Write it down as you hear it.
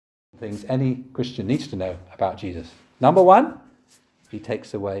things any Christian needs to know about Jesus. Number one, he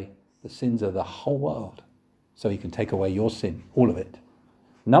takes away the sins of the whole world. So he can take away your sin, all of it.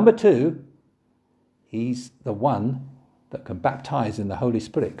 Number two, he's the one that can baptize in the Holy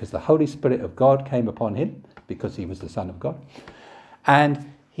Spirit, because the Holy Spirit of God came upon him because he was the Son of God.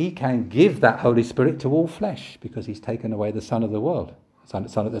 And he can give that Holy Spirit to all flesh because he's taken away the sins of the world.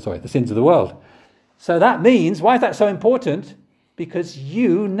 So that means, why is that so important? Because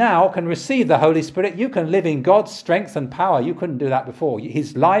you now can receive the Holy Spirit. You can live in God's strength and power. You couldn't do that before.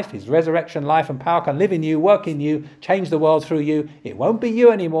 His life, his resurrection life and power can live in you, work in you, change the world through you. It won't be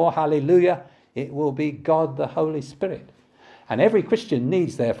you anymore, hallelujah. It will be God the Holy Spirit. And every Christian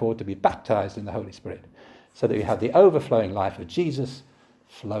needs, therefore, to be baptized in the Holy Spirit so that we have the overflowing life of Jesus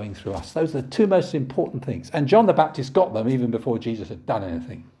flowing through us. Those are the two most important things. And John the Baptist got them even before Jesus had done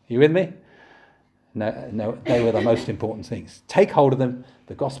anything. Are you with me? No, they were the most important things. Take hold of them.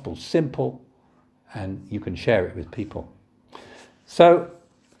 The gospel's simple, and you can share it with people. So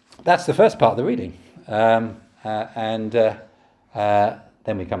that's the first part of the reading. Then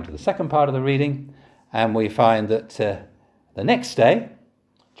we come to the second part of the reading, and we find that the next day,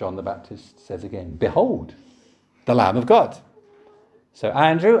 John the Baptist says again, "Behold, the Lamb of God." So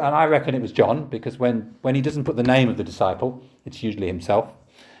Andrew, and I reckon it was John, because when he doesn't put the name of the disciple, it's usually himself.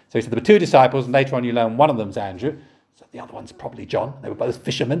 So he said there were two disciples, and later on you learn one of them's Andrew. So the other one's probably John. They were both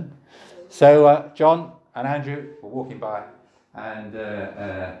fishermen. So John and Andrew were walking by, and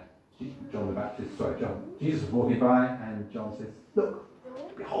Jesus was walking by, and John says, "Look,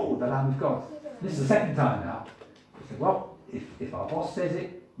 behold, the Lamb of God." This is the second time now. He said, well, if our boss says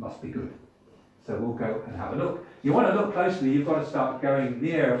it must be good. So we'll go and have a look. You want to look closely, you've got to start going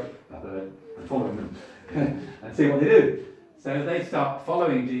near and following them and see what they do. So they start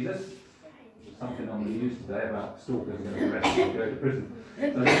following Jesus. There's something on the news today about stalkers are going to be arrested and go to prison.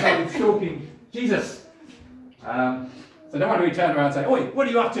 So they started stalking Jesus. So no wonder he turned around and said, "Oi, what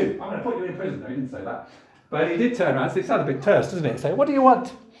are you up to? I'm going to put you in prison." No, he didn't say that. But he did turn around. So it sounded a bit terse, doesn't it? Say, "What do you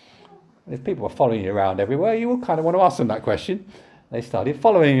want?" And if people are following you around everywhere, you will kind of want to ask them that question. They started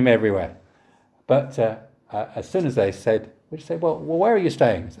following him everywhere. But as soon as they said, we'd say, well, where are you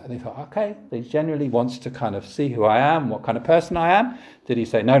staying? So they thought, okay, he generally wants to kind of see who I am, what kind of person I am. Did he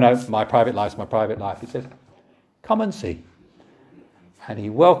say, no, my private life's my private life? He says, come and see. And he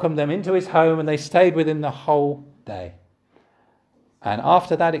welcomed them into his home, and they stayed with him the whole day. And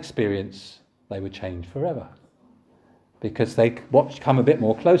after that experience, they were changed forever. Because they come a bit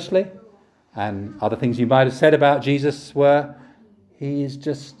more closely, and other things you might have said about Jesus were, he is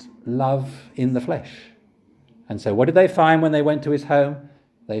just love in the flesh. And so what did they find when they went to his home?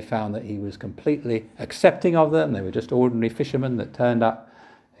 They found that he was completely accepting of them. They were just ordinary fishermen that turned up.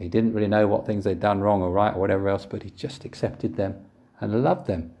 He didn't really know what things they'd done wrong or right or whatever else, but he just accepted them and loved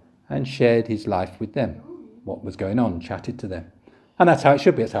them and shared his life with them, what was going on, chatted to them. And that's how it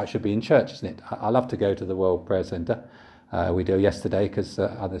should be. That's how it should be in church, isn't it? I love to go to the World Prayer Centre. We do yesterday because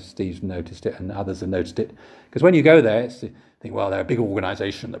Steve's noticed it and others have noticed it. Because when you go there, it's think, well, they're a big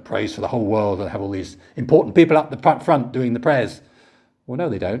organisation that prays for the whole world and have all these important people up the front doing the prayers. Well, no,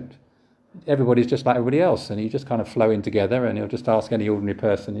 they don't. Everybody's just like everybody else, and you just kind of flow in together, and you'll just ask any ordinary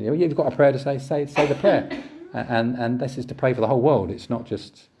person, you've got a prayer to say the prayer. And this is to pray for the whole world. It's not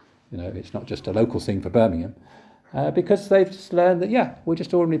just, it's not just a local thing for Birmingham. Because they've just learned that, we're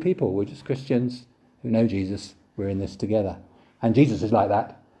just ordinary people. We're just Christians who know Jesus. We're in this together. And Jesus is like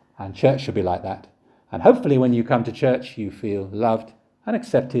that, and church should be like that. And hopefully when you come to church, you feel loved and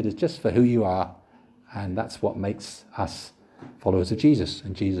accepted as just for who you are. And that's what makes us followers of Jesus.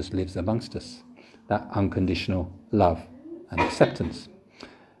 And Jesus lives amongst us. That unconditional love and acceptance.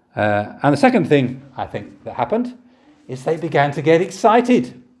 And the second thing I think that happened is they began to get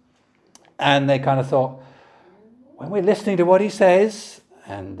excited. And they kind of thought, when we're listening to what he says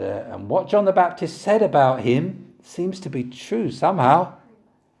and what John the Baptist said about him seems to be true somehow,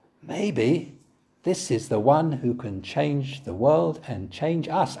 maybe this is the one who can change the world and change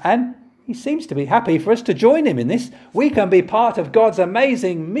us. And he seems to be happy for us to join him in this. We can be part of God's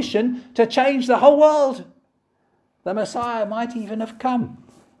amazing mission to change the whole world. The Messiah might even have come.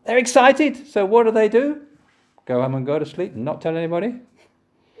 They're excited. So what do? Go home and go to sleep and not tell anybody?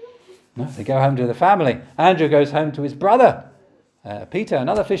 No, they go home to the family. Andrew goes home to his brother, Peter,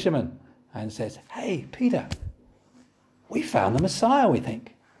 another fisherman, and says, "Hey, Peter, we found the Messiah, we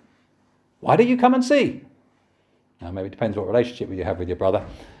think. Why don't you come and see?" Now, maybe it depends what relationship you have with your brother.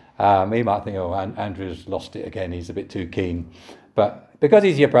 He might think, Andrew's lost it again. He's a bit too keen. But because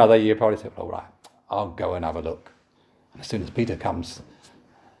he's your brother, you probably say, all right, I'll go and have a look. And as soon as Peter comes,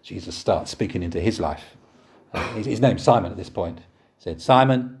 Jesus starts speaking into his life. His name's Simon at this point. He said,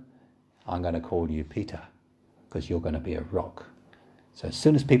 "Simon, I'm going to call you Peter, because you're going to be a rock. So as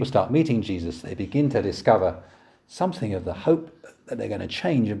soon as people start meeting Jesus, they begin to discover something of the hope that they're going to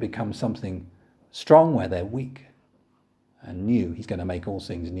change and become something strong where they're weak, and new. He's going to make all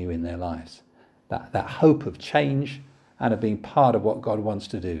things new in their lives. That hope of change and of being part of what God wants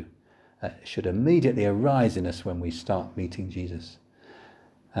to do should immediately arise in us when we start meeting Jesus.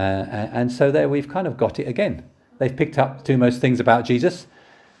 And so there we've kind of got it again. They've picked up the two most things about Jesus: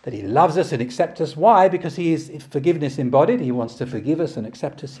 that he loves us and accepts us. Why? Because he is forgiveness embodied. He wants to forgive us and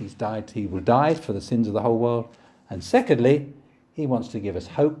accept us. He will die for the sins of the whole world. And secondly, he wants to give us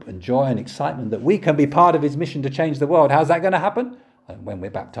hope and joy and excitement that we can be part of his mission to change the world. How's that going to happen? When we're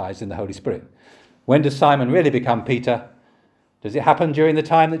baptized in the Holy Spirit. When does Simon really become Peter? Does it happen during the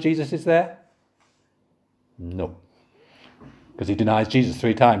time that Jesus is there? No. Because he denies Jesus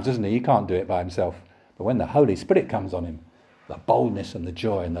 3 times, doesn't he? He can't do it by himself. But when the Holy Spirit comes on him, the boldness and the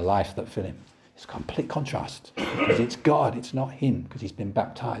joy and the life that fill him, it's a complete contrast. Because it's God, it's not him, because he's been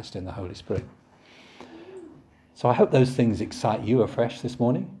baptized in the Holy Spirit. So I hope those things excite you afresh this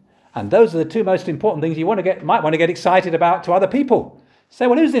morning. And those are the 2 most important things you might want to get excited about to other people. Say,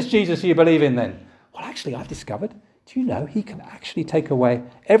 well, who's this Jesus you believe in then? Well, actually, I've discovered, do you know, he can actually take away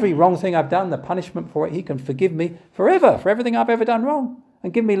every wrong thing I've done, the punishment for it. He can forgive me forever for everything I've ever done wrong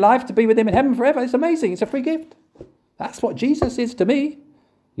and give me life to be with him in heaven forever. It's amazing. It's a free gift. That's what Jesus is to me.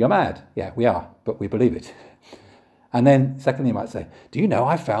 You're mad. Yeah, we are, but we believe it. And then secondly, you might say, do you know,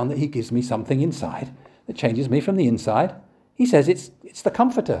 I found that he gives me something inside that changes me from the inside. He says it's the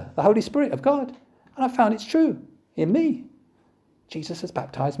Comforter, the Holy Spirit of God. And I found it's true in me. Jesus has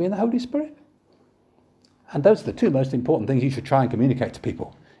baptized me in the Holy Spirit. And those are the 2 most important things you should try and communicate to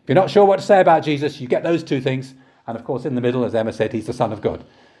people. If you're not sure what to say about Jesus, you get those 2 things. And of course, in the middle, as Emma said, he's the Son of God.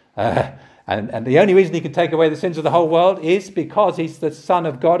 And the only reason he can take away the sins of the whole world is because he's the Son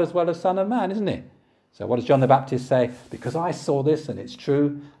of God as well as Son of Man, isn't he? So what does John the Baptist say? Because I saw this and it's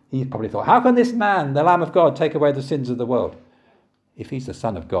true. He probably thought, how can this man, the Lamb of God, take away the sins of the world? If he's the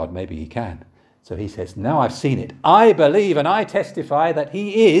Son of God, maybe he can. So he says, now I've seen it. I believe and I testify that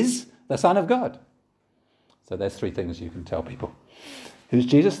he is the Son of God. So there's 3 things you can tell people. Who's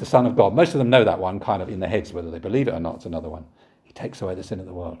Jesus? The Son of God. Most of them know that one kind of in their heads, whether they believe it or not, it's another one. He takes away the sin of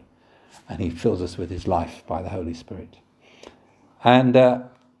the world. And he fills us with his life by the Holy Spirit. And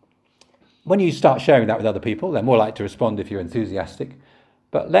when you start sharing that with other people, they're more likely to respond if you're enthusiastic.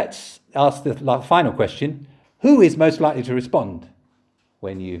 But let's ask the final question. Who is most likely to respond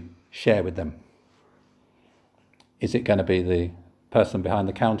when you share with them? Is it going to be the person behind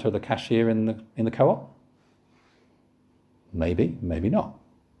the counter, the cashier in the co-op? Maybe, maybe not.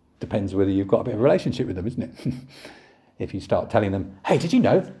 Depends whether you've got a bit of a relationship with them, isn't it? If you start telling them, hey, did you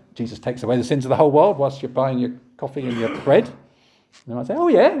know Jesus takes away the sins of the whole world whilst you're buying your coffee and your bread? They might say, oh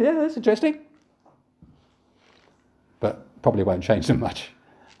yeah, that's interesting. But probably won't change them much.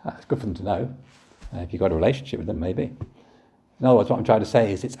 It's good for them to know. If you've got a relationship with them, maybe. In other words, what I'm trying to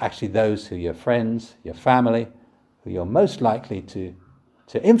say is it's actually those who are your friends, your family, who you're most likely to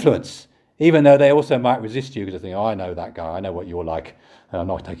influence, even though they also might resist you because they think, oh, I know that guy, I know what you're like, and I'm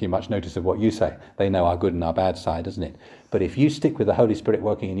not taking much notice of what you say. They know our good and our bad side, doesn't it? But if you stick with the Holy Spirit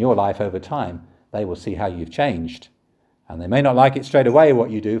working in your life over time, they will see how you've changed. And they may not like it straight away,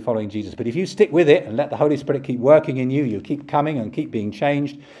 what you do following Jesus, but if you stick with it and let the Holy Spirit keep working in you, you'll keep coming and keep being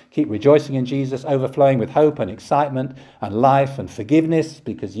changed, keep rejoicing in Jesus, overflowing with hope and excitement and life and forgiveness,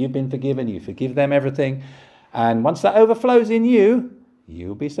 because you've been forgiven, you forgive them everything. And once that overflows in you,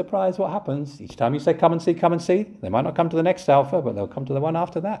 you'll be surprised what happens. Each time you say, come and see, they might not come to the next Alpha, but they'll come to the one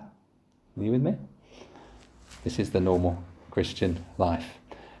after that. Are you with me? This is the normal Christian life.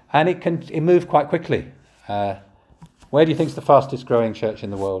 And it moves quite quickly. Where do you think is the fastest growing church in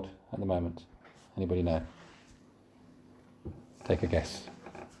the world at the moment? Anybody know? Take a guess.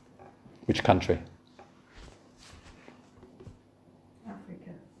 Which country?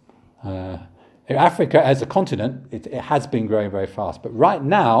 Africa as a continent, it has been growing very fast. But right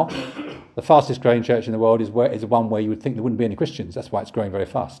now, the fastest growing church in the world is the one where you would think there wouldn't be any Christians. That's why it's growing very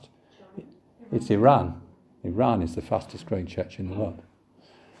fast. It's Iran. Iran is the fastest growing church in the world.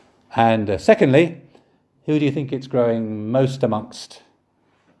 And secondly, who do you think it's growing most amongst?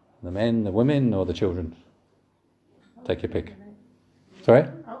 The men, the women, or the children? Take your pick. Sorry?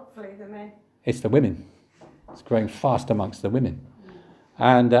 Hopefully the men. It's the women. It's growing fast amongst the women.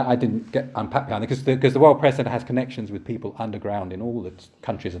 And I didn't unpack behind it because the World Press Centre has connections with people underground in all the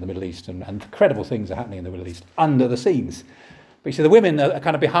countries of the Middle East, and incredible things are happening in the Middle East under the scenes. But you see, the women are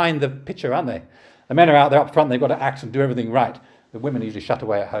kind of behind the picture, aren't they? The men are out there up front, they've got to act and do everything right. The women are usually shut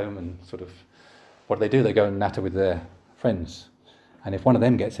away at home and sort of, what do? They go and natter with their friends. And if one of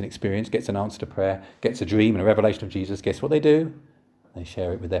them gets an experience, gets an answer to prayer, gets a dream and a revelation of Jesus, guess what they do? They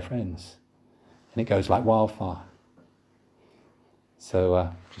share it with their friends. And it goes like wildfire.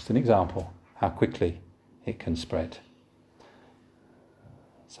 So just an example how quickly it can spread.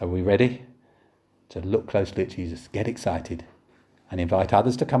 So we're ready to look closely at Jesus, get excited, and invite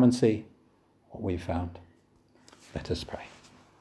others to come and see what we've found. Let us pray.